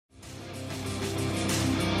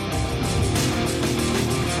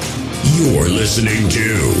You're listening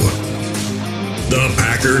to the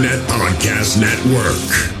Packernet Podcast Network.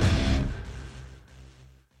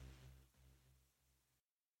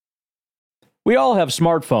 We all have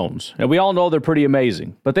smartphones, and we all know they're pretty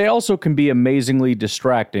amazing, but they also can be amazingly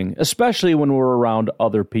distracting, especially when we're around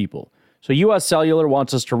other people. So US Cellular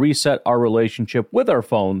wants us to reset our relationship with our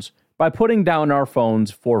phones by putting down our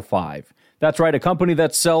phones for $5. That's right, a company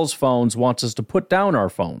that sells phones wants us to put down our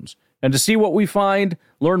phones. And to see what we find,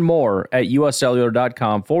 learn more at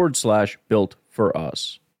uscellular.com/built for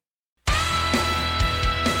us.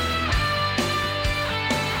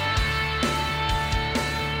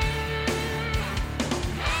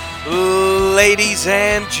 Ladies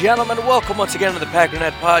and gentlemen, welcome once again to the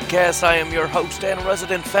Packernet Podcast. I am your host and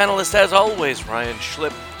resident panelist, as always, Ryan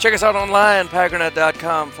Schlip. Check us out online,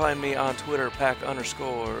 packernet.com. Find me on Twitter,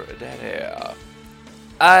 pack_daddy.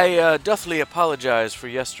 I definitely apologize for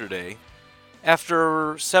yesterday.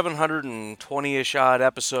 After 720-ish odd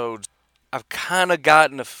episodes, I've kind of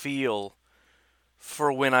gotten a feel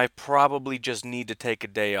for when I probably just need to take a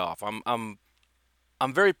day off. I'm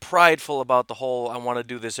very prideful about the whole I want to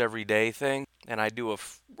do this every day thing, and I do a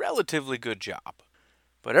relatively good job.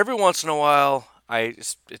 But every once in a while,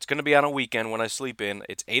 it's going to be on a weekend when I sleep in.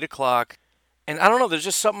 It's 8 o'clock, and I don't know, there's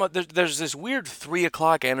just something, there's this weird 3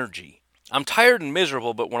 o'clock energy. I'm tired and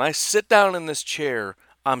miserable, but when I sit down in this chair,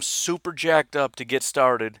 I'm super jacked up to get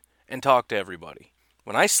started and talk to everybody.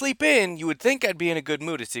 When I sleep in, you would think I'd be in a good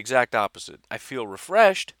mood. It's the exact opposite. I feel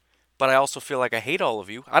refreshed, but I also feel like I hate all of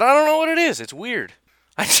you. I don't know what it is. It's weird.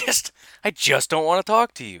 I just don't want to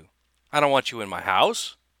talk to you. I don't want you in my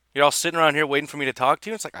house. You're all sitting around here waiting for me to talk to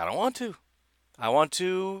you. It's like, I don't want to. I want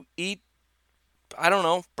to eat, I don't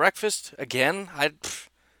know, breakfast again.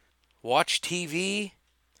 Watch TV.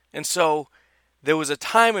 And so there was a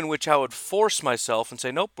time in which I would force myself and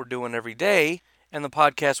say, nope, we're doing every day. And the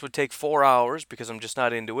podcast would take 4 hours because I'm just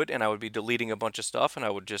not into it. And I would be deleting a bunch of stuff. And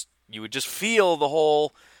you would just feel the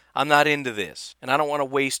whole, I'm not into this. And I don't want to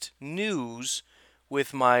waste news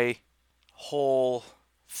with my whole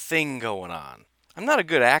thing going on. I'm not a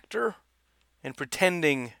good actor, and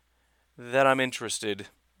pretending that I'm interested,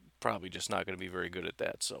 probably just not going to be very good at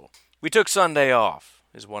that. So we took Sunday off,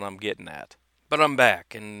 is what I'm getting at. But I'm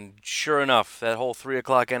back, and sure enough, that whole 3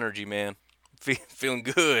 o'clock energy, man, feeling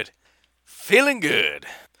good. Feeling good.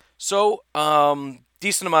 So,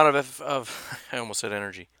 decent amount of I almost said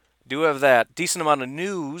energy. Do have that. Decent amount of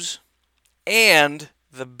news, and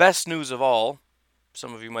the best news of all,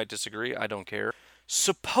 some of you might disagree, I don't care.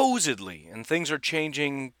 Supposedly, and things are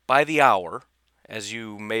changing by the hour, as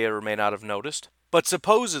you may or may not have noticed, but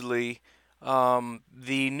supposedly,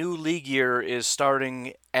 the new league year is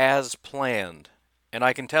starting as planned. And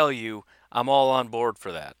I can tell you, I'm all on board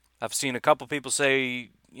for that. I've seen a couple people say,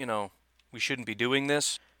 we shouldn't be doing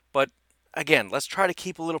this. But again, let's try to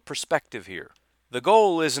keep a little perspective here. The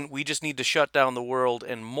goal isn't we just need to shut down the world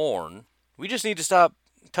and mourn. We just need to stop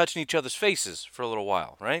touching each other's faces for a little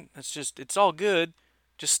while, right? It's all good.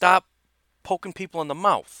 Just stop poking people in the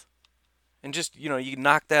mouth. And just, you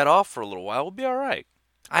knock that off for a little while, we'll be all right.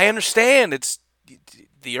 I understand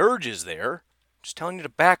the urge is there. Just telling you to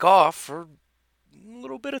back off for a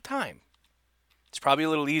little bit of time. It's probably a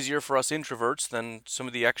little easier for us introverts than some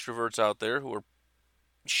of the extroverts out there who are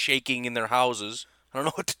shaking in their houses. I don't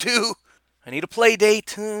know what to do. I need a play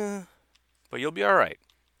date. But you'll be all right.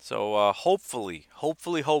 So hopefully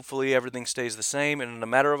everything stays the same. And in a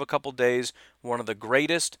matter of a couple days, one of the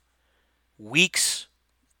greatest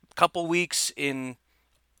couple weeks in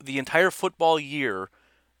the entire football year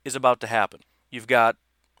is about to happen. You've got,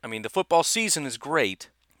 the football season is great,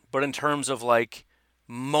 but in terms of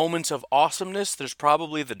moments of awesomeness, there's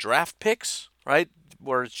probably the draft picks, right?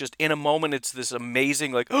 Where it's just in a moment, it's this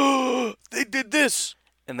amazing, oh, they did this.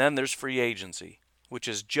 And then there's free agency, which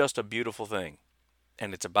is just a beautiful thing.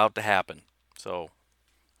 And it's about to happen. So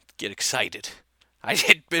get excited.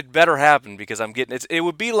 It better happen because it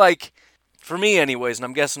would be like, for me anyways, and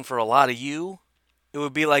I'm guessing for a lot of you, it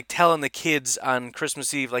would be like telling the kids on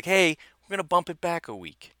Christmas Eve, hey, we're going to bump it back a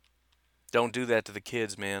week. Don't do that to the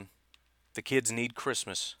kids, man. The kids need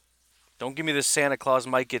Christmas. Don't give me this Santa Claus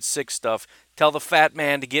might get sick stuff. Tell the fat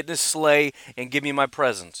man to get in his sleigh and give me my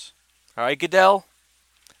presents. All right, Goodell?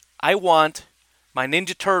 I want my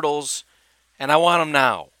Ninja Turtles, and I want them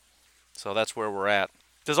now. So that's where we're at.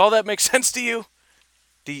 Does all that make sense to you?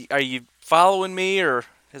 Are you following me, or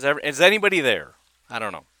is anybody there? I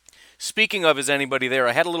don't know. Speaking of is anybody there,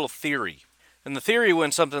 I had a little theory. And the theory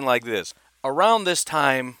went something like this. Around this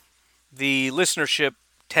time, the listenership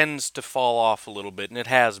tends to fall off a little bit, and it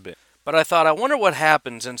has been. But I thought, I wonder what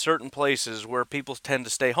happens in certain places where people tend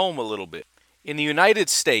to stay home a little bit. In the United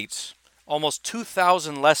States, Almost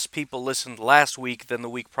 2,000 less people listened last week than the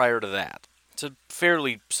week prior to that. It's a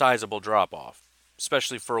fairly sizable drop-off,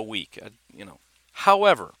 especially for a week,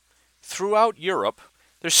 However, throughout Europe,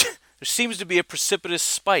 there seems to be a precipitous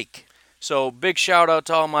spike. So big shout-out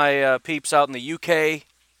to all my peeps out in the UK,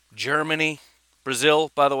 Germany,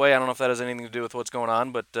 Brazil, by the way. I don't know if that has anything to do with what's going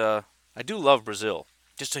on, but I do love Brazil.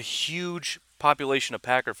 Just a huge population of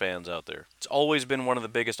Packer fans out there. It's always been one of the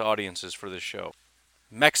biggest audiences for this show.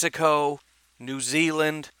 Mexico, New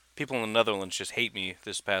Zealand. People in the Netherlands just hate me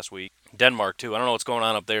this past week. Denmark, too. I don't know what's going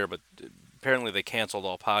on up there, but apparently they canceled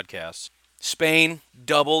all podcasts. Spain,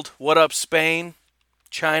 doubled. What up, Spain?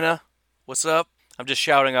 China, what's up? I'm just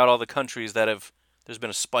shouting out all the countries there's been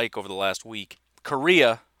a spike over the last week.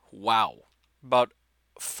 Korea, wow. About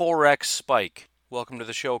 4x spike. Welcome to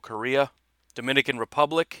the show, Korea. Dominican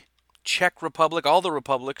Republic, Czech Republic, all the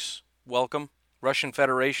republics, welcome. Russian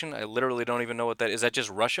Federation, I literally don't even know what that is. Is that just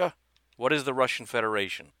Russia? What is the Russian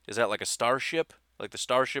Federation? Is that like a starship? Like the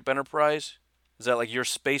Starship Enterprise? Is that like your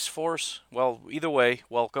Space Force? Well, either way,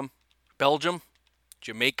 welcome. Belgium,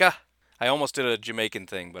 Jamaica. I almost did a Jamaican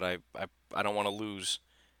thing, but I don't want to lose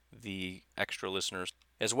the extra listeners.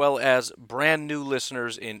 As well as brand new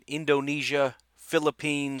listeners in Indonesia,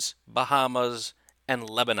 Philippines, Bahamas, and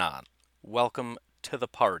Lebanon. Welcome to the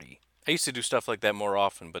party. I used to do stuff like that more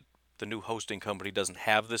often, but the new hosting company doesn't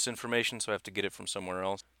have this information, so I have to get it from somewhere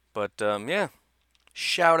else. But, yeah,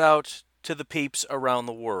 shout out to the peeps around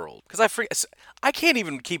the world. Because I can't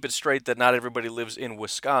even keep it straight that not everybody lives in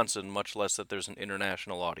Wisconsin, much less that there's an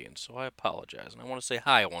international audience. So I apologize, and I want to say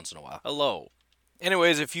hi once in a while. Hello.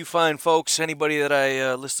 Anyways, if you find folks, anybody that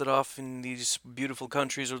I listed off in these beautiful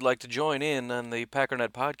countries would like to join in on the Packernet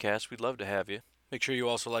podcast, we'd love to have you. Make sure you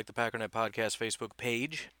also like the Packernet Podcast Facebook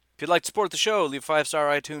page. If you'd like to support the show, leave a 5-star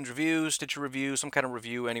iTunes review, Stitcher review, some kind of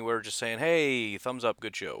review anywhere just saying, hey, thumbs up,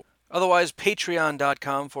 good show. Otherwise,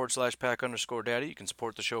 patreon.com/pack_daddy. You can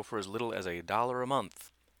support the show for as little as $1 a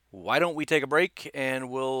month. Why don't we take a break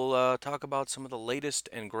and we'll talk about some of the latest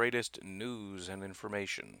and greatest news and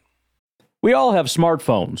information. We all have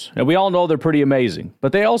smartphones, and we all know they're pretty amazing,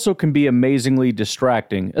 but they also can be amazingly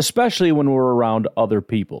distracting, especially when we're around other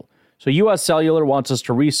people. So US Cellular wants us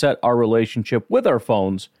to reset our relationship with our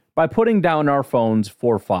phones by putting down our phones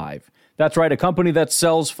for $5. That's right, a company that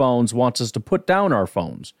sells phones wants us to put down our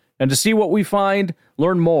phones. And to see what we find,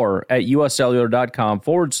 learn more at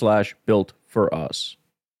uscellular.com/built-for-us.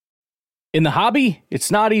 In the hobby,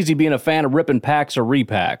 it's not easy being a fan of ripping packs or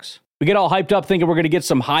repacks. We get all hyped up thinking we're going to get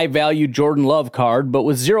some high-value Jordan Love card, but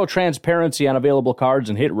with zero transparency on available cards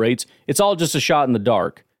and hit rates, it's all just a shot in the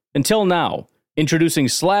dark. Until now. Introducing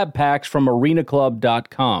Slab Packs from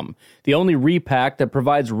ArenaClub.com, the only repack that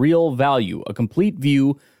provides real value, a complete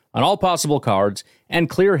view on all possible cards, and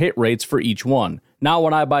clear hit rates for each one. Now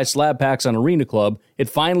when I buy Slab Packs on Arena Club, it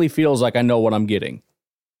finally feels like I know what I'm getting.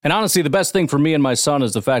 And honestly, the best thing for me and my son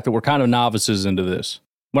is the fact that we're kind of novices into this.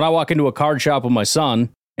 When I walk into a card shop with my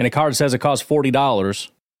son, and a card says it costs $40,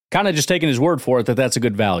 kind of just taking his word for it that that's a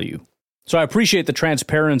good value. So I appreciate the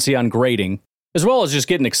transparency on grading, as well as just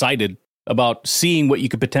getting excited about seeing what you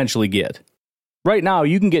could potentially get. Right now,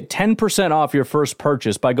 you can get 10% off your first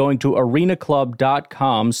purchase by going to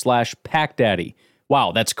arenaclub.com/packdaddy.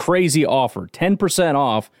 Wow, that's crazy offer. 10%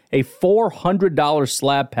 off a $400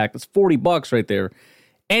 slab pack. That's $40 right there.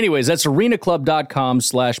 Anyways, that's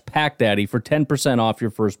arenaclub.com/packdaddy for 10% off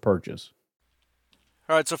your first purchase.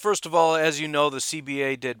 All right, so first of all, as you know, the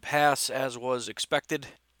CBA did pass as was expected.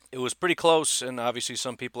 It was pretty close, and obviously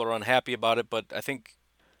some people are unhappy about it, but I think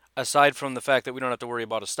aside from the fact that we don't have to worry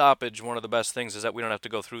about a stoppage, one of the best things is that we don't have to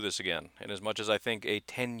go through this again. And as much as I think a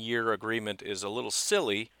 10-year agreement is a little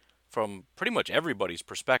silly from pretty much everybody's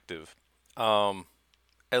perspective, at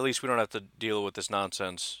least we don't have to deal with this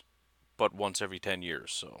nonsense but once every 10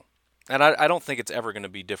 years. So, and I don't think it's ever going to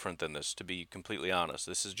be different than this, to be completely honest.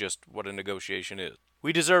 This is just what a negotiation is.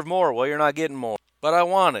 We deserve more. Well, you're not getting more. But I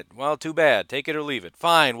want it. Well, too bad. Take it or leave it.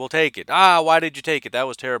 Fine, we'll take it. Why did you take it? That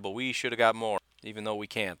was terrible. We should have got more. Even though we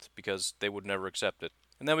can't, because they would never accept it.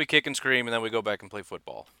 And then we kick and scream, and then we go back and play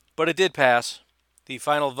football. But it did pass. The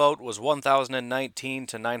final vote was 1,019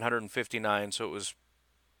 to 959, so it was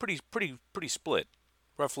pretty split.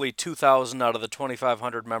 Roughly 2,000 out of the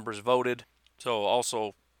 2,500 members voted. So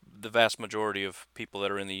also, the vast majority of people that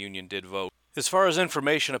are in the union did vote. As far as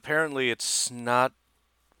information, apparently it's not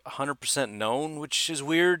 100% known, which is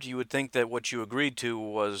weird. You would think that what you agreed to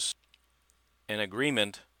was an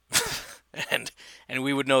agreement. And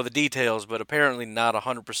we would know the details, but apparently not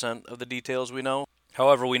 100% of the details we know.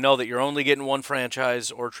 However, we know that you're only getting one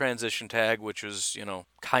franchise or transition tag, which was,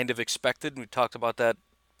 kind of expected. We talked about that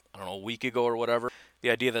I don't know, a week ago or whatever. The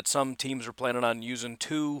idea that some teams were planning on using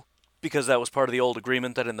 2 because that was part of the old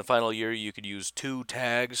agreement that in the final year you could use 2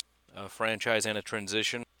 tags, a franchise and a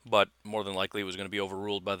transition, but more than likely it was going to be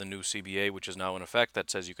overruled by the new CBA, which is now in effect, that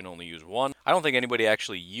says you can only use 1. I don't think anybody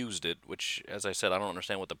actually used it, which, as I said, I don't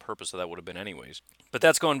understand what the purpose of that would have been anyways. But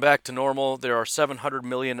that's going back to normal. There are $700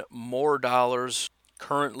 million more dollars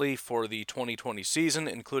currently for the 2020 season,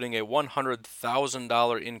 including a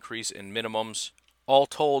 $100,000 increase in minimums. All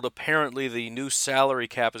told, apparently the new salary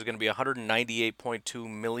cap is going to be $198.2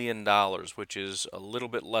 million, which is a little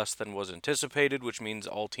bit less than was anticipated, which means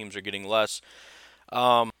all teams are getting less.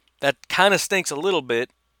 That kind of stinks a little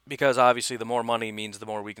bit because obviously the more money means the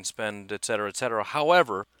more we can spend, et cetera, et cetera.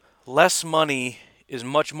 However, less money is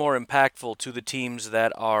much more impactful to the teams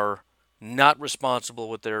that are not responsible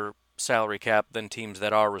with their salary cap than teams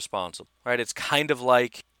that are responsible, right? It's kind of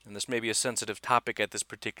like, and this may be a sensitive topic at this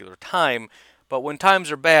particular time, but when times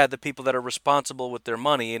are bad, the people that are responsible with their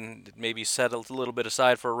money and maybe set a little bit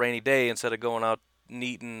aside for a rainy day instead of going out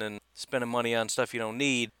neating and spending money on stuff you don't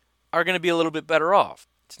need are going to be a little bit better off.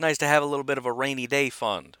 It's nice to have a little bit of a rainy day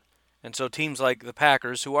fund. And so teams like the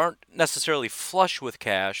Packers, who aren't necessarily flush with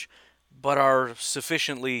cash, but are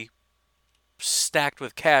sufficiently stacked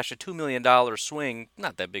with cash, a $2 million swing,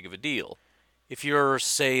 not that big of a deal. If you're,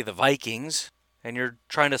 say, the Vikings, and you're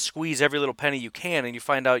trying to squeeze every little penny you can, and you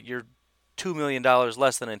find out you're $2 million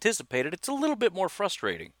less than anticipated, it's a little bit more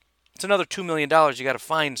frustrating. It's another $2 million you got to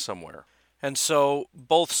find somewhere. And so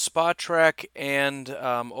both SpotTrack and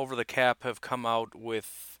Over the Cap have come out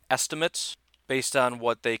with estimates based on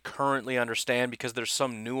what they currently understand, because there's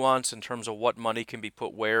some nuance in terms of what money can be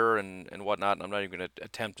put where and whatnot. And I'm not even going to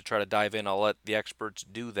attempt to try to dive in. I'll let the experts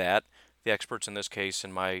do that. The experts in this case,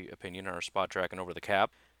 in my opinion, are SpotTrack and Over the Cap.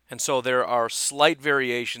 And so there are slight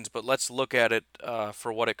variations, but let's look at it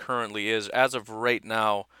for what it currently is. As of right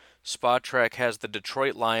now, SpotTrack has the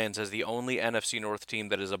Detroit Lions as the only NFC North team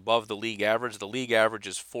that is above the league average. The league average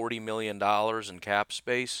is $40 million in cap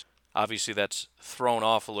space. Obviously, that's thrown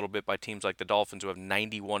off a little bit by teams like the Dolphins, who have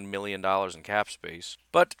 $91 million in cap space.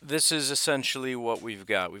 But this is essentially what we've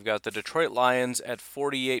got. We've got the Detroit Lions at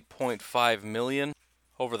 $48.5 million.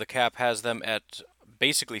 Over the Cap has them at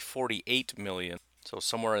basically $48 million. So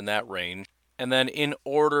somewhere in that range. And then in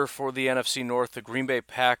order for the NFC North, the Green Bay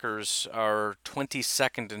Packers are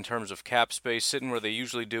 22nd in terms of cap space, sitting where they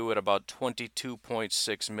usually do at about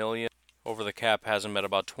 $22.6 million. Over the Cap has them at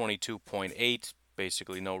about $22.8,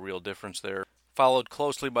 basically no real difference there. Followed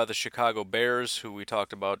closely by the Chicago Bears, who we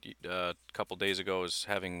talked about a couple days ago as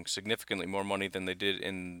having significantly more money than they did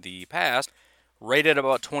in the past, rated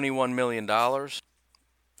about $21 million.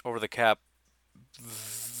 Over the Cap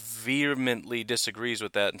vehemently disagrees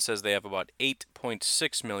with that and says they have about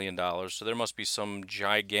 $8.6 million. So there must be some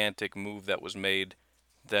gigantic move that was made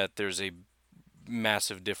that there's a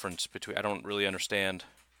massive difference between. I don't really understand.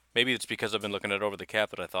 Maybe it's because I've been looking at Over the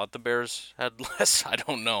Cap that I thought the Bears had less. I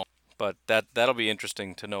don't know. But that'll be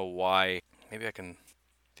interesting to know why. Maybe I can.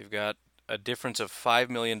 They've got a difference of $5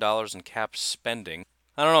 million in cap spending.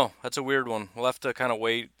 I don't know. That's a weird one. We'll have to kind of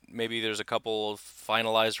wait. Maybe there's a couple of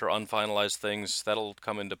finalized or unfinalized things that'll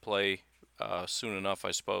come into play soon enough,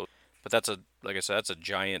 I suppose. But like I said, that's a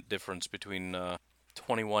giant difference between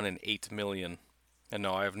 21 and 8 million. And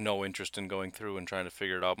no, I have no interest in going through and trying to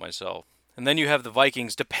figure it out myself. And then you have the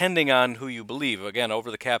Vikings, depending on who you believe. Again,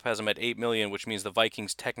 Over the Cap has them at 8 million, which means the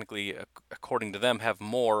Vikings technically, according to them, have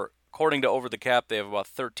more. According to Over the Cap, they have about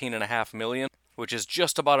 13.5 million, which is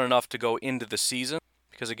just about enough to go into the season.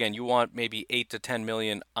 Because again, you want maybe 8 to 10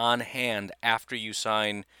 million on hand after you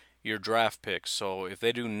sign your draft picks. So if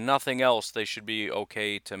they do nothing else, they should be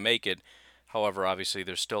okay to make it. However, obviously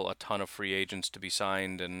there's still a ton of free agents to be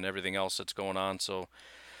signed and everything else that's going on. So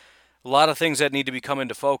a lot of things that need to be come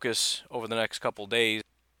into focus over the next couple days.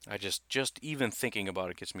 I just even thinking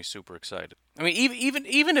about it gets me super excited. I mean,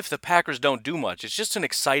 even if the Packers don't do much, it's just an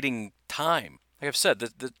exciting time. Like I've said,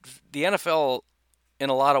 the NFL in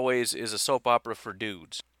a lot of ways is a soap opera for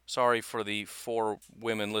dudes. Sorry for the 4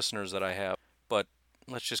 women listeners that I have, but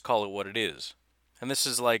let's just call it what it is. And this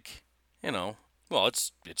is like, well,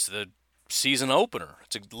 it's the season opener.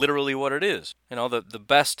 It's literally what it is. The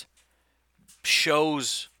best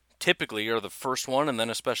shows typically are the first one and then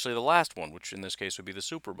especially the last one, which in this case would be the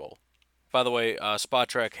Super Bowl. By the way,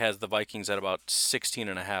 SpotTrack has the Vikings at about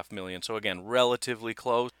 16.5 million. So again, relatively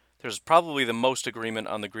close. There's probably the most agreement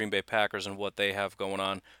on the Green Bay Packers and what they have going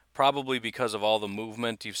on, probably because of all the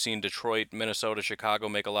movement. You've seen Detroit, Minnesota, Chicago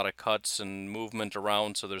make a lot of cuts and movement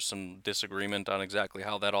around, so there's some disagreement on exactly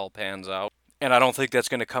how that all pans out. And I don't think that's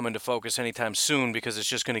going to come into focus anytime soon because it's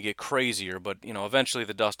just going to get crazier. But, eventually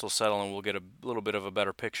the dust will settle and we'll get a little bit of a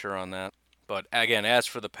better picture on that. But again, as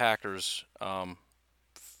for the Packers,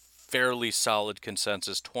 fairly solid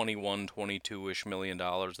consensus, 21, 22-ish $million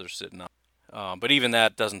they're sitting on. But even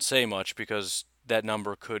that doesn't say much because that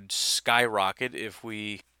number could skyrocket if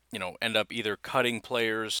we, end up either cutting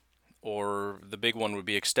players or the big one would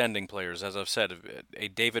be extending players. As I've said, a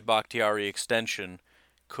David Bakhtiari extension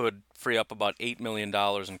could free up about $8 million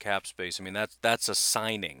in cap space. I mean, that's a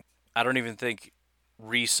signing. I don't even think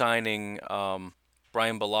re-signing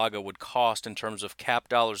Brian Bulaga would cost in terms of cap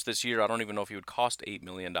dollars this year. I don't even know if he would cost $8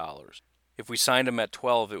 million. If we signed him at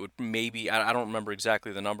 12, it would maybe, I don't remember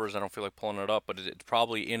exactly the numbers. I don't feel like pulling it up, but it's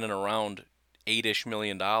probably in and around $8-ish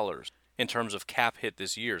million in terms of cap hit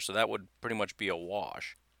this year. So that would pretty much be a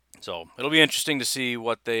wash. So it'll be interesting to see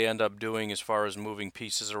what they end up doing as far as moving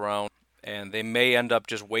pieces around. And they may end up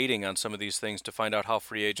just waiting on some of these things to find out how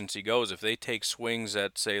free agency goes. If they take swings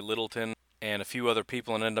at, say, Littleton and a few other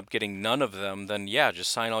people and end up getting none of them, then yeah,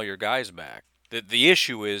 just sign all your guys back. The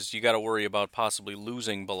issue is you got to worry about possibly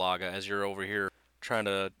losing Bulaga as you're over here trying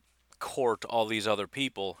to court all these other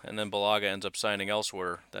people, and then Bulaga ends up signing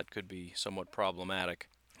elsewhere. That could be somewhat problematic,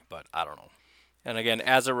 but I don't know. And again,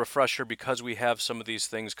 as a refresher, because we have some of these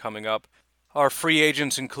things coming up, our free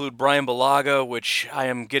agents include Brian Bulaga, which I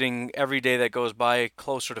am getting every day that goes by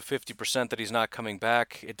closer to 50% that he's not coming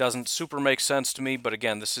back. It doesn't super make sense to me, but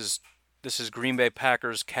again, this is Green Bay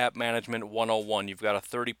Packers cap management 101. You've got a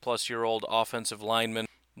 30-plus-year-old offensive lineman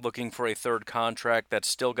looking for a third contract that's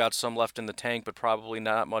still got some left in the tank, but probably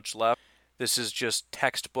not much left. This is just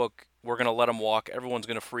textbook. We're going to let him walk. Everyone's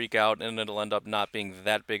going to freak out, and it'll end up not being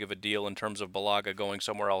that big of a deal in terms of Bulaga going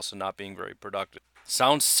somewhere else and not being very productive.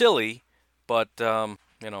 Sounds silly, but,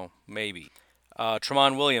 maybe.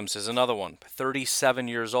 Tramon Williams is another one, 37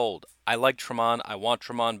 years old. I like Tramon. I want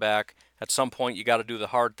Tramon back. At some point, you got to do the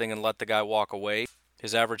hard thing and let the guy walk away.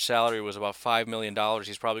 His average salary was about $5 million.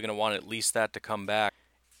 He's probably going to want at least that to come back.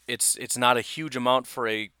 It's not a huge amount for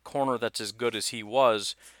a corner that's as good as he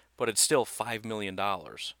was, but it's still $5 million.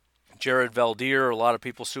 Jared Veldheer, a lot of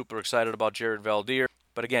people super excited about Jared Veldheer.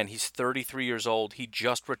 But again, he's 33 years old. He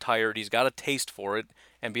just retired. He's got a taste for it.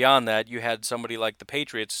 And beyond that, you had somebody like the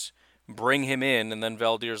Patriots bring him in, and then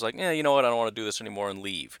Veldheer's like, you know what, I don't want to do this anymore, and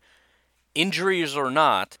leave. Injuries or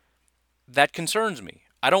not, that concerns me.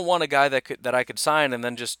 I don't want a guy that I could sign and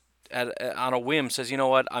then just on a whim says, you know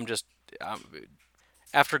what,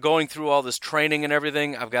 after going through all this training and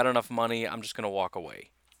everything, I've got enough money, I'm just going to walk away.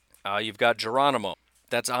 You've got Geronimo.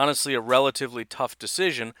 That's honestly a relatively tough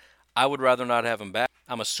decision. I would rather not have him back.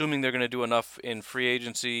 I'm assuming they're going to do enough in free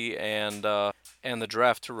agency and the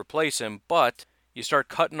draft to replace him, but you start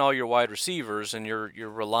cutting all your wide receivers and you're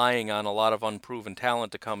relying on a lot of unproven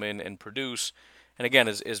talent to come in and produce. And again,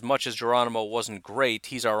 as much as Geronimo wasn't great,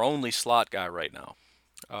 he's our only slot guy right now.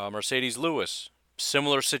 Mercedes Lewis,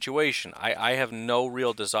 similar situation. I have no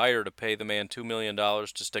real desire to pay the man $2 million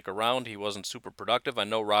to stick around. He wasn't super productive. I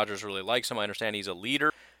know Rodgers really likes him. I understand he's a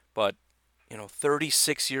leader, but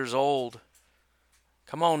 36 years old.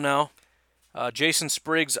 Come on now. Jason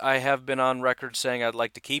Spriggs, I have been on record saying I'd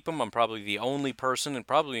like to keep him. I'm probably the only person, and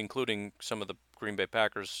probably including some of the Green Bay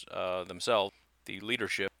Packers themselves, the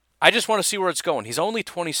leadership. I just want to see where it's going. He's only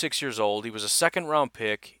 26 years old. He was a second-round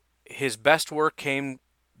pick. His best work came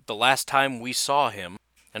the last time we saw him.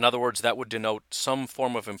 In other words, that would denote some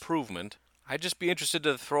form of improvement. I'd just be interested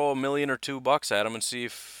to throw $1 million or $2 at him and see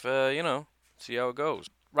if, see how it goes.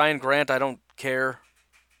 Ryan Grant, I don't care.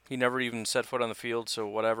 He never even set foot on the field, so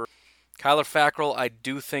whatever. Kyler Fackrell, I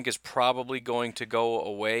do think is probably going to go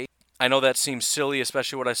away. I know that seems silly,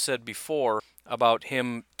 especially what I said before about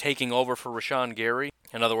him taking over for Rashawn Gary.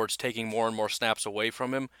 In other words, taking more and more snaps away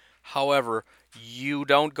from him. However, you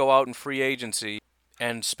don't go out in free agency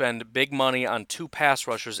and spend big money on 2 pass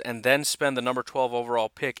rushers and then spend the number 12 overall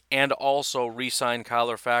pick and also re-sign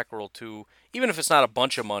Kyler Fackrell to, even if it's not a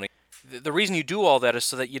bunch of money, the reason you do all that is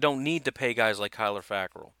so that you don't need to pay guys like Kyler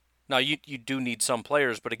Fackrell. Now, you do need some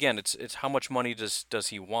players, but again, it's how much money does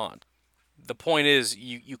he want? The point is,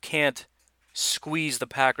 you can't squeeze the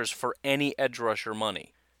Packers for any edge rusher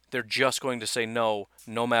money. They're just going to say no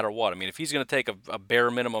matter what. I mean, if he's going to take a bare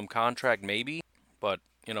minimum contract, maybe, but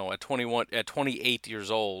at 28 years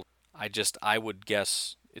old, I would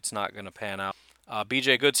guess it's not going to pan out.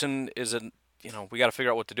 B.J. Goodson is we got to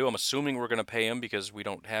figure out what to do. I'm assuming we're going to pay him because we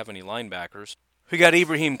don't have any linebackers. We got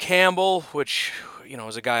Ibrahim Campbell, which,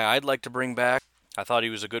 is a guy I'd like to bring back. I thought he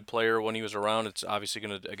was a good player when he was around. It's obviously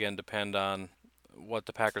going to, again, depend on what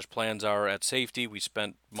the Packers' plans are at safety. We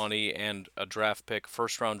spent money and a draft pick,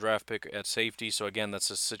 first-round draft pick at safety. So, again, that's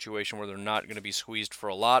a situation where they're not going to be squeezed for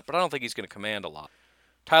a lot, but I don't think he's going to command a lot.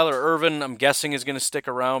 Tyler Ervin, I'm guessing, is going to stick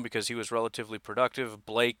around because he was relatively productive.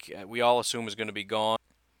 Blake, we all assume, is going to be gone.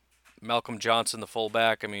 Malcolm Johnson, the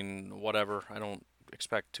fullback, I mean, whatever. I don't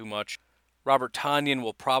expect too much. Robert Tonyan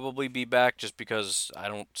will probably be back just because I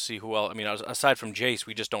don't see who else. I mean, aside from Jace,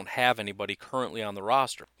 we just don't have anybody currently on the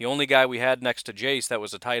roster. The only guy we had next to Jace that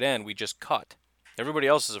was a tight end, we just cut. Everybody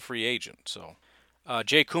else is a free agent. So,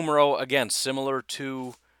 Jay Kumaro, again, similar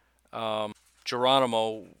to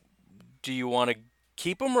Geronimo, do you want to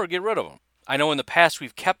keep him or get rid of him? I know in the past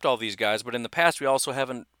we've kept all these guys, but in the past we also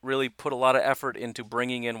haven't really put a lot of effort into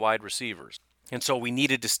bringing in wide receivers. And so we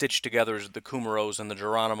needed to stitch together the Kumaros and the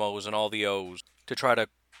Geronimos and all the O's to try to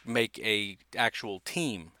make a actual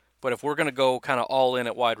team. But if we're going to go kind of all in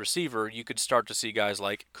at wide receiver, you could start to see guys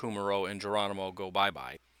like Kumaro and Geronimo go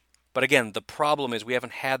bye-bye. But again, the problem is we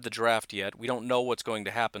haven't had the draft yet. We don't know what's going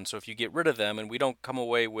to happen. So if you get rid of them and we don't come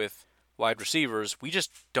away with wide receivers, we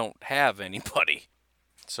just don't have anybody.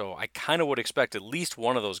 So I kind of would expect at least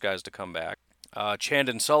one of those guys to come back.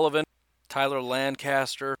 Chandon Sullivan, Tyler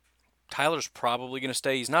Lancaster. Tyler's probably going to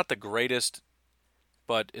stay. He's not the greatest,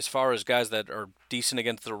 but as far as guys that are decent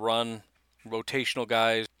against the run, rotational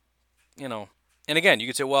guys, you know. And again, you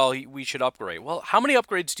could say, well, we should upgrade. Well, how many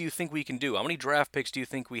upgrades do you think we can do? How many draft picks do you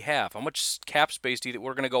think we have? How much cap space do you think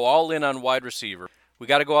we're going to go all in on wide receiver? We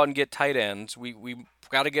got to go out and get tight ends. We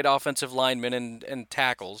got to get offensive linemen and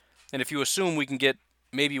tackles. And if you assume we can get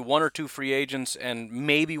maybe one or two free agents, and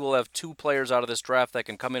maybe we'll have two players out of this draft that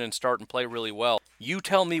can come in and start and play really well. You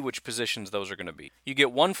tell me which positions those are going to be. You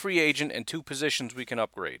get one free agent and two positions we can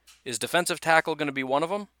upgrade. Is defensive tackle going to be one of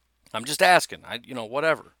them? I'm just asking.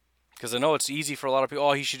 Whatever. Because I know it's easy for a lot of people.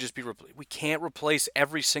 Oh, he should just be replaced. We can't replace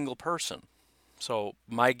every single person. So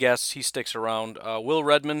my guess, he sticks around. Will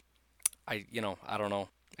Redmond, I don't know.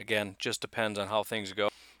 Again, just depends on how things go.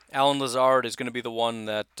 Alan Lazard is going to be the one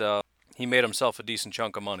that he made himself a decent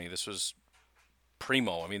chunk of money. This was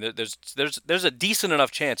primo. I mean, there's a decent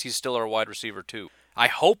enough chance he's still our wide receiver too. I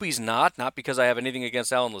hope he's not because I have anything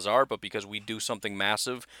against Alan Lazard, but because we do something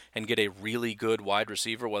massive and get a really good wide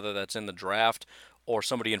receiver, whether that's in the draft or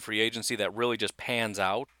somebody in free agency that really just pans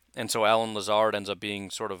out. And so Alan Lazard ends up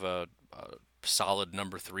being sort of a solid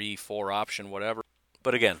number 3, 4 option, whatever.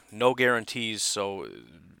 But again, no guarantees, so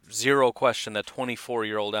zero question that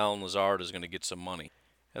 24-year-old Alan Lazard is going to get some money.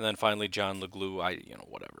 And then finally, John LeGlue,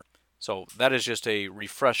 whatever. So that is just a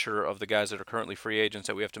refresher of the guys that are currently free agents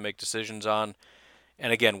that we have to make decisions on.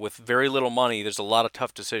 And again, with very little money, there's a lot of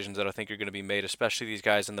tough decisions that I think are going to be made, especially these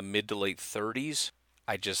guys in the mid to late 30s.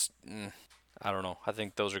 I don't know. I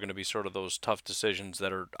think those are going to be sort of those tough decisions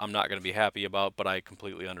that I'm not going to be happy about, but I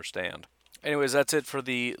completely understand. Anyways, that's it for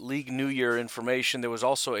the League New Year information. There was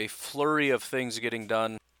also a flurry of things getting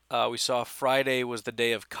done. We saw Friday was the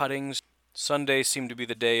day of cuttings. Sunday seemed to be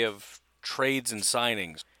the day of trades and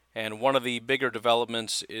signings. And one of the bigger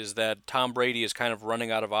developments is that Tom Brady is kind of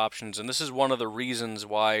running out of options. And this is one of the reasons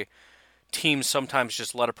why teams sometimes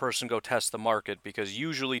just let a person go test the market, because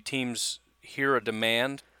usually teams hear a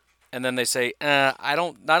demand and then they say, not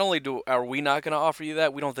only are we not going to offer you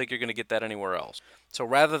that, we don't think you're going to get that anywhere else. So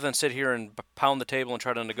rather than sit here and pound the table and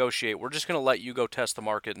try to negotiate, we're just going to let you go test the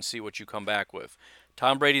market and see what you come back with.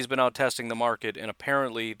 Tom Brady's been out testing the market, and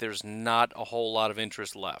apparently there's not a whole lot of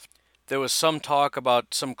interest left. There was some talk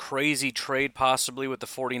about some crazy trade possibly with the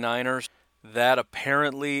 49ers. That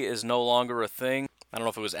apparently is no longer a thing. I don't know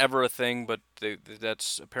if it was ever a thing, but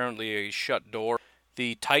that's apparently a shut door.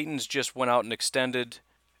 The Titans just went out and extended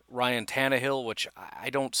Ryan Tannehill, which I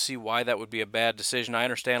don't see why that would be a bad decision. I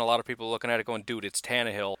understand a lot of people looking at it going, dude, it's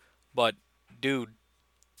Tannehill. But, dude,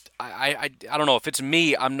 I don't know. If it's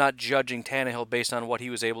me, I'm not judging Tannehill based on what he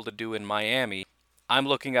was able to do in Miami. I'm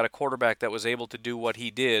looking at a quarterback that was able to do what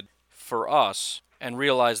he did for us and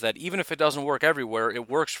realize that even if it doesn't work everywhere, it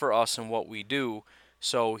works for us and what we do.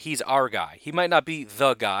 So he's our guy. He might not be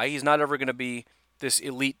the guy. He's not ever going to be this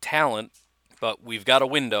elite talent, but we've got a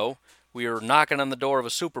window. We are knocking on the door of a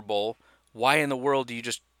Super Bowl. Why in the world do you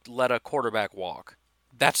just let a quarterback walk?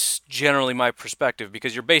 That's generally my perspective,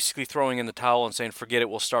 because you're basically throwing in the towel and saying, forget it,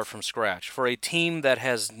 we'll start from scratch. For a team that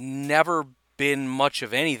has never been much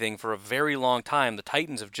of anything for a very long time, the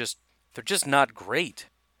Titans they're just not great.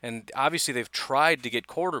 And obviously they've tried to get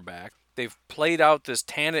quarterback. They've played out this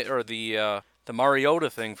the Mariota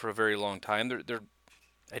thing for a very long time.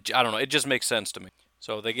 I don't know, it just makes sense to me.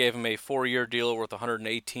 So they gave him a 4-year deal worth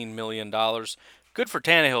 $118 million. Good for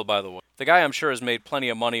Tannehill, by the way. The guy, I'm sure, has made plenty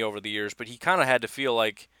of money over the years, but he kind of had to feel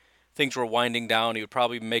like things were winding down. He would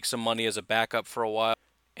probably make some money as a backup for a while.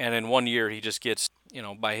 And in 1 year, he just gets,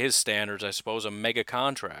 by his standards, I suppose, a mega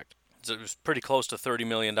contract. So it was pretty close to $30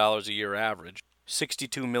 million a year average.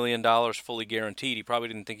 $62 million fully guaranteed. He probably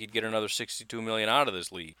didn't think he'd get another $62 million out of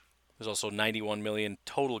this league. There's also $91 million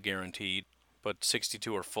total guaranteed, but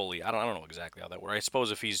 62 are fully. I don't know exactly how that works. I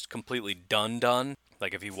suppose if he's completely done,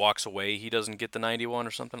 like if he walks away, he doesn't get the 91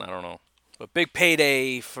 or something. I don't know. But big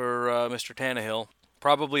payday for Mr. Tannehill.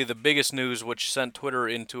 Probably the biggest news, which sent Twitter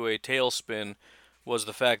into a tailspin, was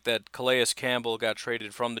the fact that Calais Campbell got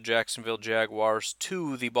traded from the Jacksonville Jaguars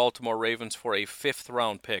to the Baltimore Ravens for a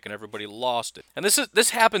 5th-round pick, and everybody lost it. And this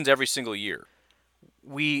happens every single year.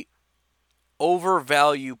 We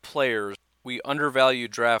overvalue players, we undervalue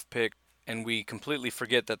draft pick, and we completely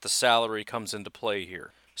forget that the salary comes into play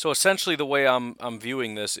here. So essentially the way I'm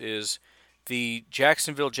viewing this is the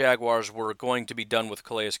Jacksonville Jaguars were going to be done with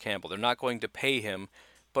Calais Campbell. They're not going to pay him,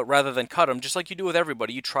 but rather than cut him, just like you do with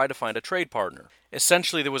everybody, you try to find a trade partner.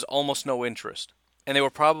 Essentially, there was almost no interest. And they were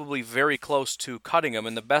probably very close to cutting him,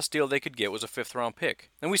 and the best deal they could get was a 5th-round pick.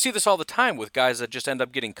 And we see this all the time with guys that just end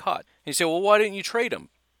up getting cut. And you say, well, why didn't you trade him?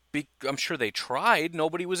 I'm sure they tried.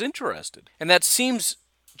 Nobody was interested. And that seems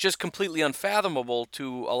just completely unfathomable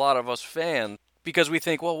to a lot of us fans, because we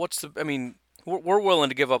think, well, we're willing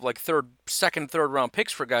to give up like second, third-round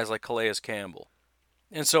picks for guys like Calais Campbell.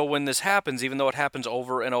 And so when this happens, even though it happens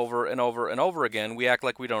over and over and over and over again, we act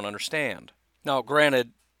like we don't understand. Now,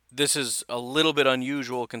 granted, this is a little bit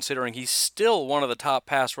unusual considering he's still one of the top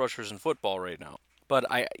pass rushers in football right now. But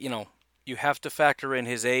you have to factor in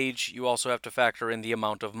his age. You also have to factor in the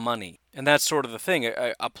amount of money. And that's sort of the thing.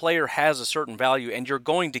 A player has a certain value, and you're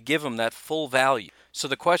going to give him that full value. So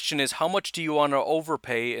the question is, how much do you want to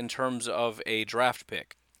overpay in terms of a draft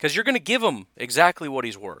pick? Because you're going to give him exactly what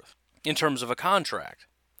he's worth in terms of a contract.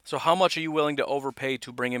 So how much are you willing to overpay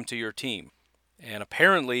to bring him to your team? And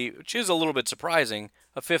apparently, which is a little bit surprising,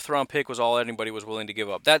 a 5th-round pick was all anybody was willing to give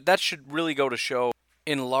up. That should really go to show,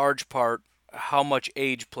 in large part, how much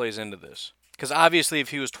age plays into this. Because obviously, if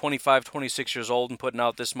he was 25, 26 years old and putting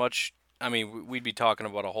out this much, we'd be talking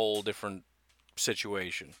about a whole different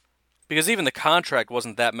situation. Because even the contract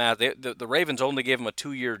wasn't that mad. The Ravens only gave him a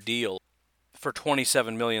 2-year deal for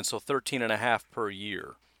 $27 million, so $13.5 per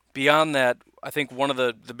year. Beyond that, I think one of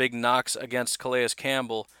the big knocks against Calais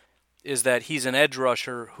Campbell is that he's an edge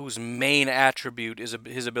rusher whose main attribute is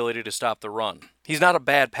his ability to stop the run. He's not a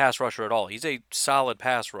bad pass rusher at all. He's a solid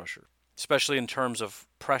pass rusher, especially in terms of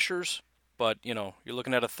pressures. But, you're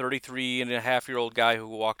looking at a 33-and-a-half-year-old guy who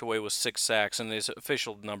walked away with 6 sacks, and his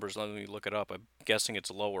official numbers, let me look it up. I'm guessing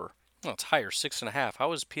it's lower. No, it's higher, 6.5.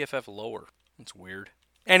 How is PFF lower? That's weird.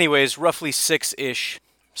 Anyways, roughly 6-ish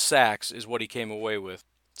sacks is what he came away with.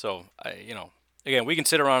 So, again, we can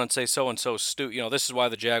sit around and say so-and-so this is why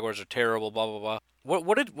the Jaguars are terrible, blah, blah,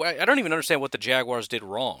 blah. I don't even understand what the Jaguars did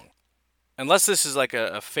wrong. Unless this is like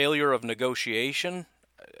a failure of negotiation,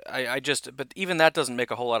 but even that doesn't make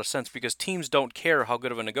a whole lot of sense because teams don't care how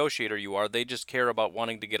good of a negotiator you are. They just care about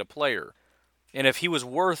wanting to get a player. And if he was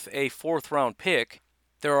worth a 4th-round pick,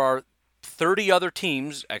 there are 30 other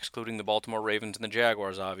teams, excluding the Baltimore Ravens and the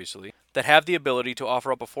Jaguars, obviously, that have the ability to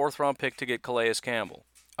offer up a 4th-round pick to get Calais Campbell.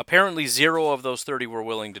 Apparently 0 of those 30 were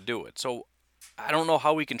willing to do it. So I don't know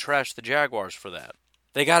how we can trash the Jaguars for that.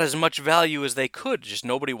 They got as much value as they could, just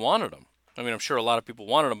nobody wanted them. I'm sure a lot of people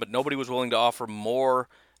wanted them, but nobody was willing to offer more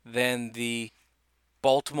than the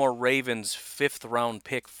Baltimore Ravens 5th-round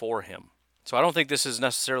pick for him. So I don't think this is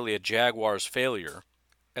necessarily a Jaguars failure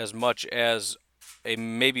as much as a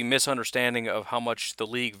maybe misunderstanding of how much the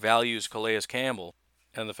league values Calais Campbell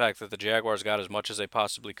and the fact that the Jaguars got as much as they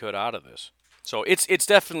possibly could out of this. So it's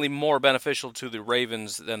definitely more beneficial to the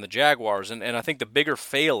Ravens than the Jaguars, and I think the bigger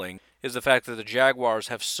failing is the fact that the Jaguars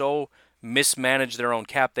have so mismanaged their own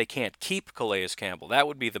cap they can't keep Calais Campbell. That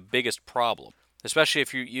would be the biggest problem, especially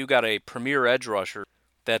if you got a premier edge rusher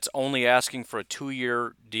that's only asking for a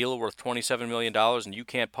 2-year deal worth $27 million and you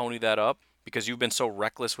can't pony that up because you've been so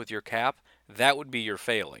reckless with your cap. That would be your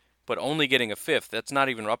failing. But only getting a 5th, that's not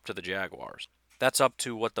even up to the Jaguars. That's up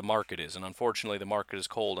to what the market is, and unfortunately the market is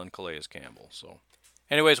cold on Calais Campbell. So,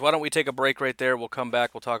 anyways, why don't we take a break right there? We'll come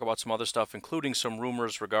back, we'll talk about some other stuff, including some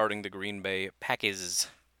rumors regarding the Green Bay Packers.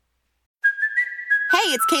 Hey,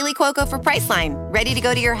 it's Kaylee Cuoco for Priceline. Ready to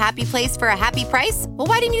go to your happy place for a happy price? Well,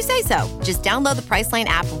 why didn't you say so? Just download the Priceline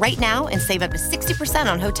app right now and save up to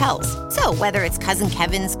 60% on hotels. So whether it's Cousin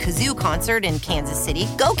Kevin's Kazoo Concert in Kansas City,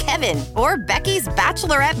 go Kevin, or Becky's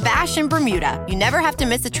Bachelorette Bash in Bermuda, you never have to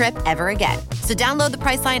miss a trip ever again. So download the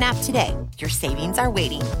Priceline app today. Your savings are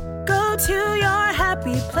waiting. Go to your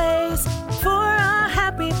happy place for a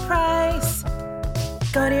happy price.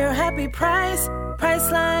 Go to your happy price,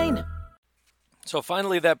 Priceline. So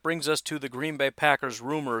finally, that brings us to the Green Bay Packers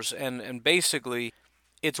rumors, and basically,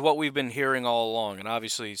 it's what we've been hearing all along. And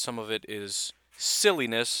obviously, some of it is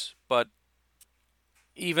silliness, but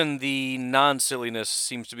even the non-silliness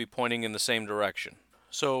seems to be pointing in the same direction.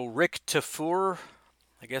 So Rick Tafur,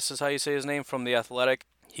 I guess is how you say his name, from The Athletic.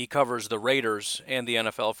 He covers the Raiders and the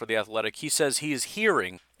NFL for The Athletic. He says he is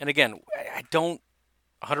hearing, and again, I don't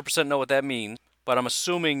 100% know what that means, but I'm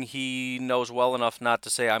assuming he knows well enough not to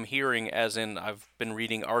say I'm hearing as in I've been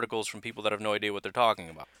reading articles from people that have no idea what they're talking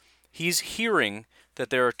about. He's hearing that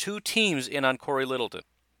there are 2 teams in on Corey Littleton,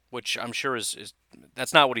 which I'm sure is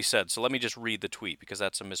that's not what he said. So let me just read the tweet because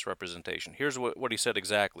that's a misrepresentation. Here's what he said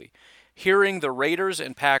exactly. Hearing the Raiders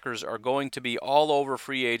and Packers are going to be all over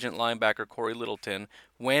free agent linebacker Corey Littleton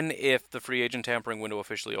if the free agent tampering window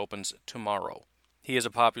officially opens tomorrow. He is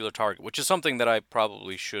a popular target, which is something that I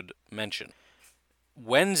probably should mention.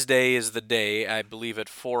 Wednesday is the day, I believe at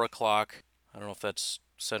 4 o'clock. I don't know if that's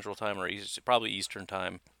Central Time or probably Eastern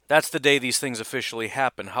Time. That's the day these things officially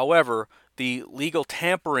happen. However, the legal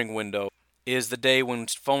tampering window is the day when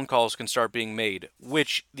phone calls can start being made,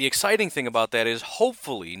 which the exciting thing about that is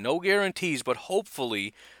hopefully, no guarantees, but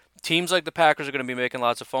hopefully teams like the Packers are going to be making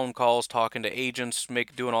lots of phone calls, talking to agents,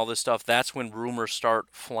 doing all this stuff. That's when rumors start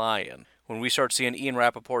flying. When we start seeing Ian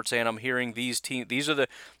Rappaport saying, I'm hearing these teams,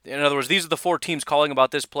 in other words, these are the 4 teams calling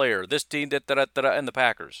about this player, this team, and the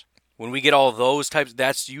Packers. When we get all those types,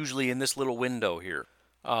 that's usually in this little window here.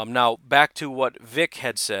 Now, back to what Vic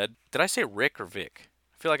had said. Did I say Rick or Vic?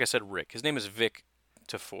 I feel like I said Rick. His name is Vic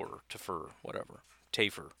Tafur, whatever.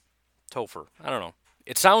 Topher. I don't know.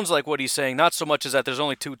 It sounds like what he's saying, not so much as that there's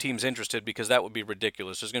only 2 teams interested, because that would be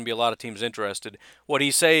ridiculous. There's going to be a lot of teams interested. What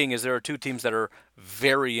he's saying is there are 2 teams that are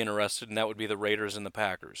very interested, and that would be the Raiders and the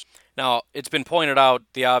Packers. Now, it's been pointed out,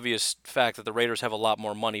 the obvious fact that the Raiders have a lot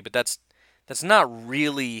more money, but that's not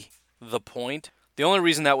really the point. The only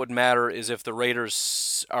reason that would matter is if the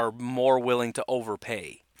Raiders are more willing to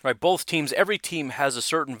overpay. Right? Both teams, every team has a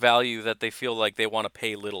certain value that they feel like they want to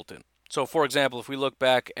pay Littleton. So, for example, if we look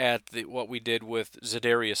back at what we did with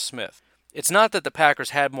Zadarius Smith, it's not that the Packers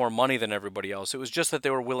had more money than everybody else. It was just that they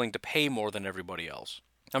were willing to pay more than everybody else.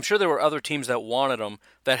 I'm sure there were other teams that wanted him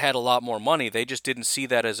that had a lot more money. They just didn't see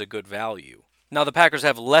that as a good value. Now, the Packers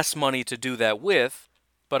have less money to do that with.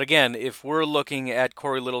 But again, if we're looking at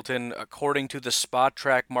Corey Littleton, according to the Spot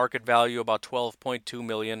Track market value, about $12.2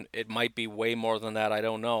 million, it might be way more than that, I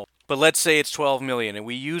don't know. But let's say it's $12 million, and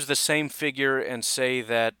we use the same figure and say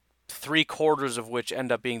that 3/4 of which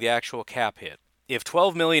end up being the actual cap hit. If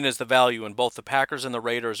 $12 million is the value, and both the Packers and the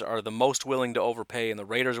Raiders are the most willing to overpay, and the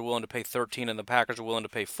Raiders are willing to pay $13 and the Packers are willing to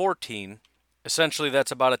pay $14, essentially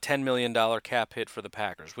that's about a $10 million cap hit for the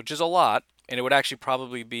Packers, which is a lot, and it would actually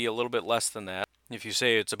probably be a little bit less than that. If you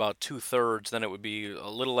say it's about 2/3, then it would be a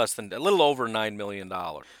little over $9 million.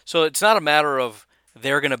 So it's not a matter of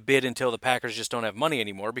they're going to bid until the Packers just don't have money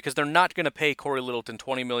anymore, because they're not going to pay Corey Littleton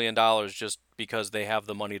 $20 million just because they have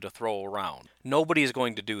the money to throw around. Nobody is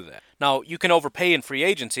going to do that. Now, you can overpay in free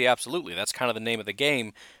agency, absolutely. That's kind of the name of the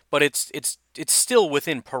game, but it's still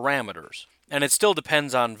within parameters. And it still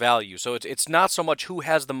depends on value. So it's not so much who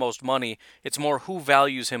has the most money, it's more who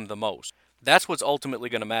values him the most. That's what's ultimately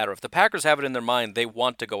going to matter. If the Packers have it in their mind they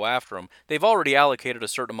want to go after him, they've already allocated a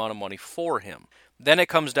certain amount of money for him. Then it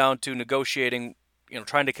comes down to negotiating,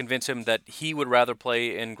 trying to convince him that he would rather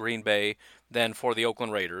play in Green Bay than for the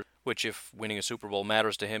Oakland Raiders, which if winning a Super Bowl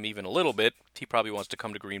matters to him even a little bit, he probably wants to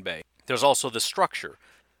come to Green Bay. There's also the structure.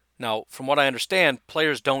 Now, from what I understand,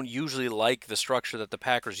 players don't usually like the structure that the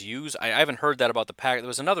Packers use. I haven't heard that about the Packers. There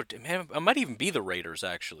was another team, it might even be the Raiders,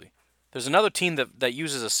 actually. There's another team that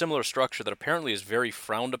uses a similar structure that apparently is very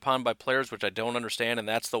frowned upon by players, which I don't understand, and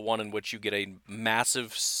that's the one in which you get a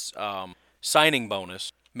massive signing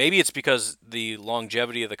bonus. Maybe it's because the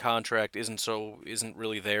longevity of the contract isn't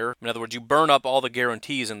really there. In other words, you burn up all the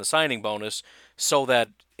guarantees in the signing bonus so that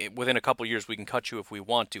within a couple years we can cut you if we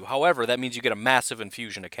want to. However, that means you get a massive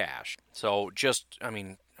infusion of cash. So I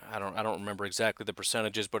don't remember exactly the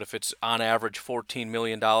percentages, but if it's on average $14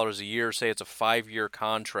 million a year, say it's a 5-year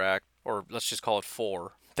contract, or let's just call it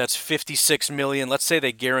 4, that's $56 million. Let's say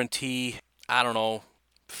they guarantee,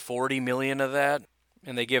 $40 million of that,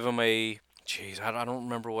 and they give him I don't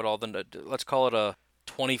remember what all let's call it a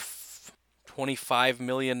 $25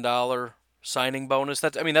 million signing bonus.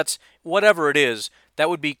 That's whatever it is, that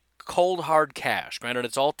would be cold hard cash. Granted,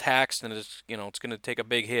 it's all taxed and it's going to take a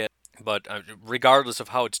big hit. But regardless of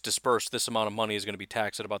how it's dispersed, this amount of money is going to be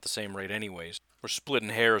taxed at about the same rate anyways. We're splitting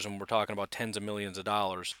hairs and we're talking about tens of millions of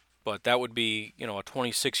dollars. But that would be, a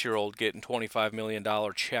 26-year-old getting $25 million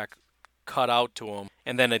check cut out to him.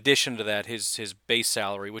 And then in addition to that, his base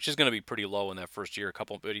salary, which is going to be pretty low in that first year,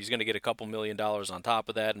 but he's going to get a couple $1 million on top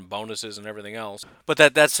of that and bonuses and everything else. But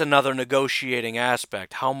that's another negotiating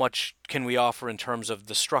aspect. How much can we offer in terms of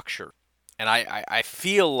the structure? And I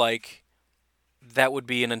feel like that would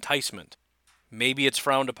be an enticement. Maybe it's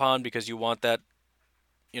frowned upon because you want that,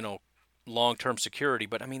 long-term security.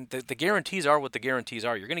 But, I mean, the guarantees are what the guarantees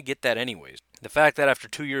are. You're going to get that anyways. The fact that after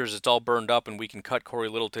 2 years it's all burned up and we can cut Corey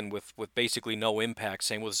Littleton with basically no impact,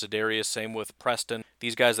 same with Za'Darius, same with Preston,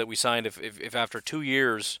 these guys that we signed, if after 2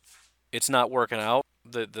 years it's not working out,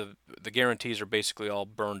 the guarantees are basically all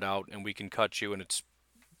burned out and we can cut you, and it's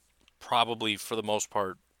probably, for the most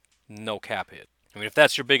part, no cap hit. I mean, if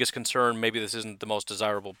that's your biggest concern, maybe this isn't the most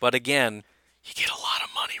desirable. But again, you get a lot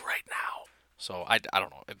of money right now. So I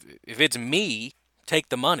don't know. If it's me, take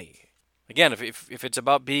the money. Again, if it's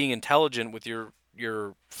about being intelligent with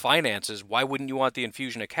your finances, why wouldn't you want the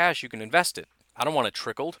infusion of cash? You can invest it. I don't want it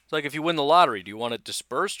trickled. It's like if you win the lottery, do you want it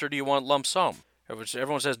dispersed or do you want lump sum?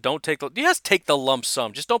 Everyone says don't take take the lump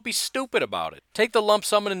sum. Just don't be stupid about it. Take the lump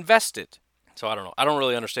sum and invest it. So I don't know. I don't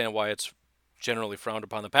really understand why it's generally frowned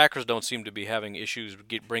upon. The Packers don't seem to be having issues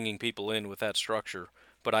bringing people in with that structure.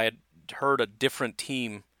 But I had heard a different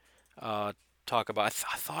team talk about. I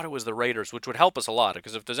thought it was the Raiders, which would help us a lot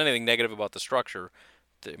because if there's anything negative about the structure,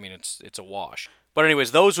 I mean it's a wash. But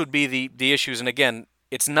anyways, those would be the issues. And again,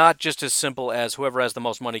 it's not just as simple as whoever has the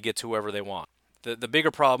most money gets whoever they want. The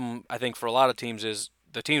bigger problem I think for a lot of teams is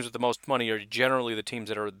the teams with the most money are generally the teams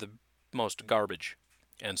that are the most garbage,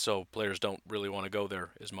 and so players don't really want to go there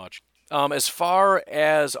as much. As far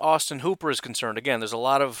as Austin Hooper is concerned, again, there's a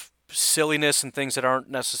lot of silliness and things that aren't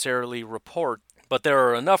necessarily report, but there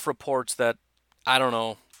are enough reports that, I don't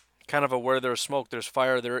know, kind of a where there's smoke, there's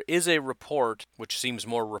fire. There is a report, which seems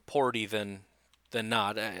more reporty than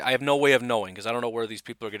not. I have no way of knowing because I don't know where these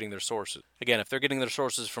people are getting their sources. Again, if they're getting their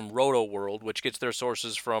sources from Roto World, which gets their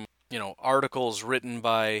sources from, articles written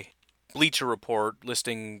by Bleacher Report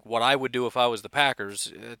listing what I would do if I was the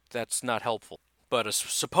Packers, that's not helpful. But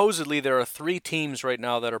supposedly there are 3 teams right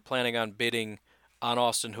now that are planning on bidding on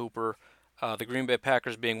Austin Hooper. The Green Bay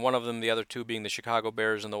Packers being one of them, the other 2 being the Chicago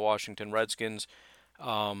Bears and the Washington Redskins.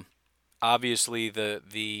 Obviously,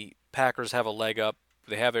 the Packers have a leg up.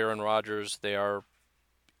 They have Aaron Rodgers. They are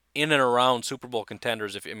in and around Super Bowl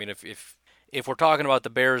contenders. If we're talking about the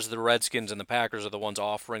Bears, the Redskins, and the Packers are the ones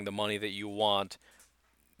offering the money that you want,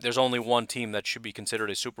 there's only one team that should be considered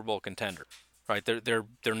a Super Bowl contender. Right? They're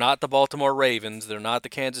not the Baltimore Ravens. They're not the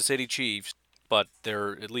Kansas City Chiefs, but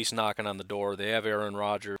they're at least knocking on the door. They have Aaron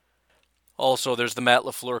Rodgers. Also, there's the Matt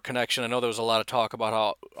LaFleur connection. I know there was a lot of talk about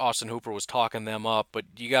how Austin Hooper was talking them up, but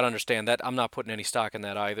you got to understand that I'm not putting any stock in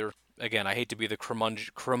that either. Again, I hate to be the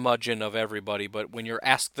curmudgeon of everybody, but when you're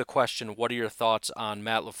asked the question, what are your thoughts on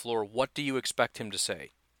Matt LaFleur, what do you expect him to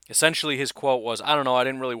say? Essentially, his quote was, I don't know, I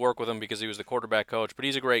didn't really work with him because he was the quarterback coach, but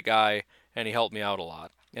he's a great guy, and he helped me out a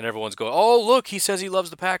lot. And everyone's going, oh, look, he says he loves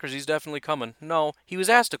the Packers. He's definitely coming. No, he was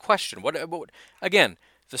asked a question. What again,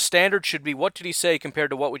 the standard should be, what did he say compared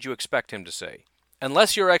to what would you expect him to say?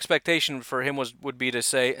 Unless your expectation for him would be to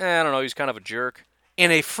say, I don't know, he's kind of a jerk. In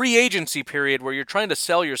a free agency period where you're trying to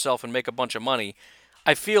sell yourself and make a bunch of money,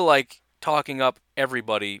 I feel like talking up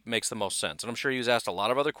everybody makes the most sense. And I'm sure he was asked a lot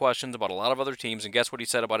of other questions about a lot of other teams, and guess what he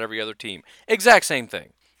said about every other team? Exact same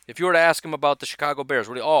thing. If you were to ask him about the Chicago Bears,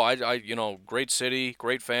 great city,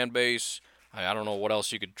 great fan base. I don't know what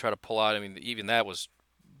else you could try to pull out. I mean, even that was,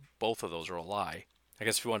 both of those are a lie. I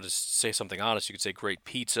guess if you wanted to say something honest, you could say great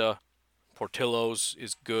pizza. Portillo's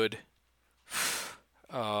is good.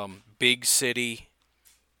 Big city.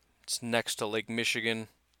 It's next to Lake Michigan.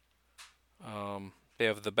 They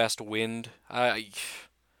have the best wind. I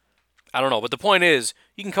don't know, but the point is,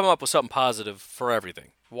 you can come up with something positive for everything.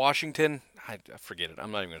 Washington, I forget it.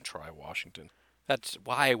 I'm not even going to try Washington. That's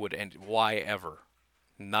why why ever?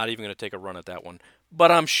 Not even going to take a run at that one.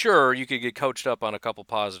 But I'm sure you could get coached up on a couple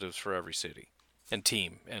positives for every city and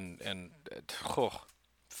team and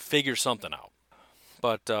figure something out.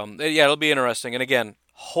 But it'll be interesting. And again,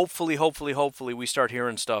 hopefully we start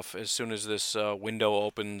hearing stuff as soon as this window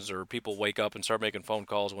opens or people wake up and start making phone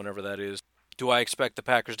calls whenever that is. Do I expect the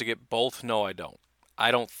Packers to get both? No, I don't.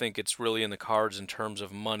 I don't think it's really in the cards in terms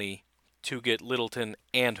of money to get Littleton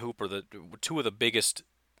and Hooper, the 2 of the biggest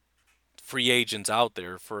free agents out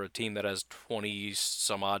there for a team that has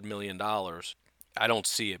 $20-some-odd million. I don't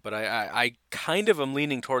see it, but I kind of am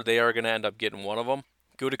leaning toward they are going to end up getting one of them.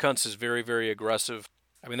 Gutekunst is very, very aggressive.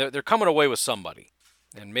 I mean, they're coming away with somebody,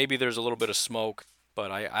 and maybe there's a little bit of smoke,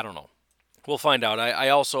 but I don't know. We'll find out. I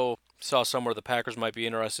also saw somewhere the Packers might be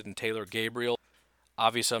interested in Taylor Gabriel.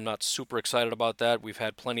 Obviously, I'm not super excited about that. We've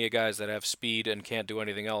had plenty of guys that have speed and can't do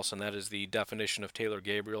anything else, and that is the definition of Taylor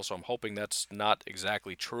Gabriel, so I'm hoping that's not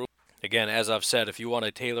exactly true. Again, as I've said, if you want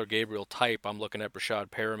a Taylor Gabriel type, I'm looking at Brashad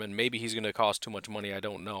Perriman. Maybe he's going to cost too much money, I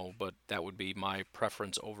don't know, but that would be my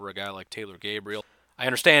preference over a guy like Taylor Gabriel. I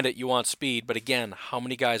understand it, you want speed, but again, how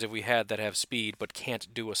many guys have we had that have speed but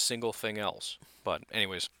can't do a single thing else? But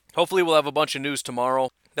anyways, hopefully we'll have a bunch of news tomorrow.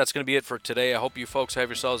 That's going to be it for today. I hope you folks have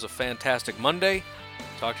yourselves a fantastic Monday.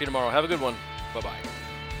 Talk to you tomorrow. Have a good one. Bye-bye.